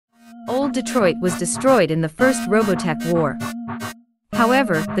Old Detroit was destroyed in the First Robotech War.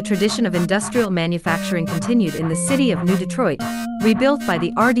 However, the tradition of industrial manufacturing continued in the city of New Detroit, rebuilt by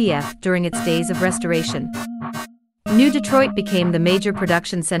the RDF during its days of restoration. New Detroit became the major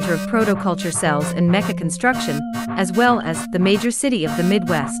production center of protoculture cells and mecha construction, as well as the major city of the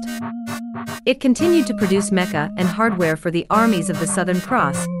Midwest. It continued to produce mecha and hardware for the armies of the Southern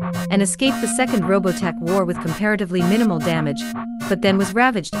Cross, and escaped the Second Robotech War with comparatively minimal damage, but then was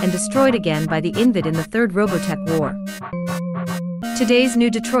ravaged and destroyed again by the Invid in the Third Robotech War. Today's New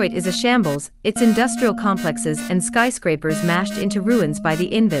Detroit is a shambles, its industrial complexes and skyscrapers mashed into ruins by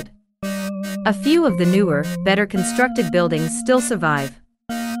the Invid. A few of the newer, better constructed buildings still survive.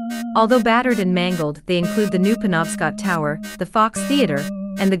 Although battered and mangled, they include the new Penobscot Tower, the Fox Theater,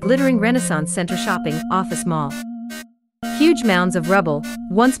 and the glittering Renaissance Center Shopping Office Mall. Huge mounds of rubble,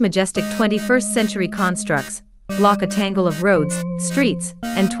 once majestic 21st century constructs, block a tangle of roads, streets,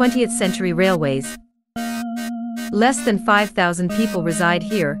 and 20th century railways. Less than 5,000 people reside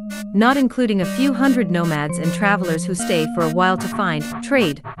here, not including a few hundred nomads and travelers who stay for a while to find,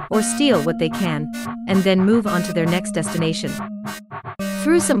 trade, or steal what they can, and then move on to their next destination.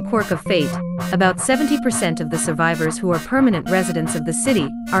 Through some quirk of fate, about 70% of the survivors who are permanent residents of the city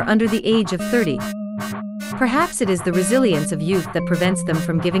are under the age of 30. Perhaps it is the resilience of youth that prevents them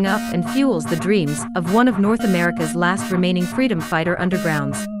from giving up and fuels the dreams of one of North America's last remaining freedom fighter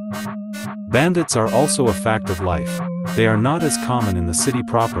undergrounds. Bandits are also a fact of life. They are not as common in the city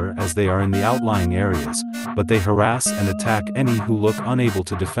proper as they are in the outlying areas, but they harass and attack any who look unable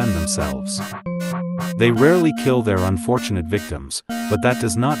to defend themselves. They rarely kill their unfortunate victims, but that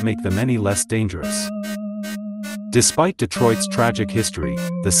does not make them any less dangerous. Despite Detroit's tragic history,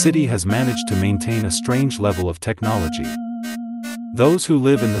 the city has managed to maintain a strange level of technology. Those who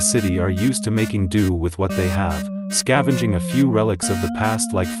live in the city are used to making do with what they have, scavenging a few relics of the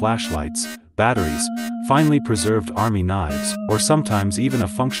past like flashlights, batteries, finely preserved army knives, or sometimes even a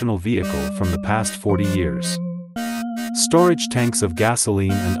functional vehicle from the past 40 years. Storage tanks of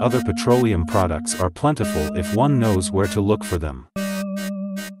gasoline and other petroleum products are plentiful if one knows where to look for them.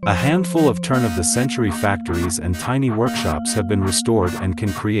 A handful of turn-of-the-century factories and tiny workshops have been restored and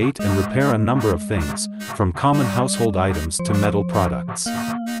can create and repair a number of things, from common household items to metal products.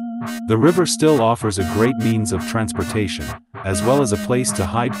 The river still offers a great means of transportation, as well as a place to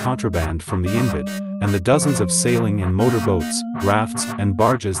hide contraband from the Invid, and the dozens of sailing and motorboats, rafts, and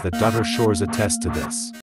barges that dot her shores attest to this.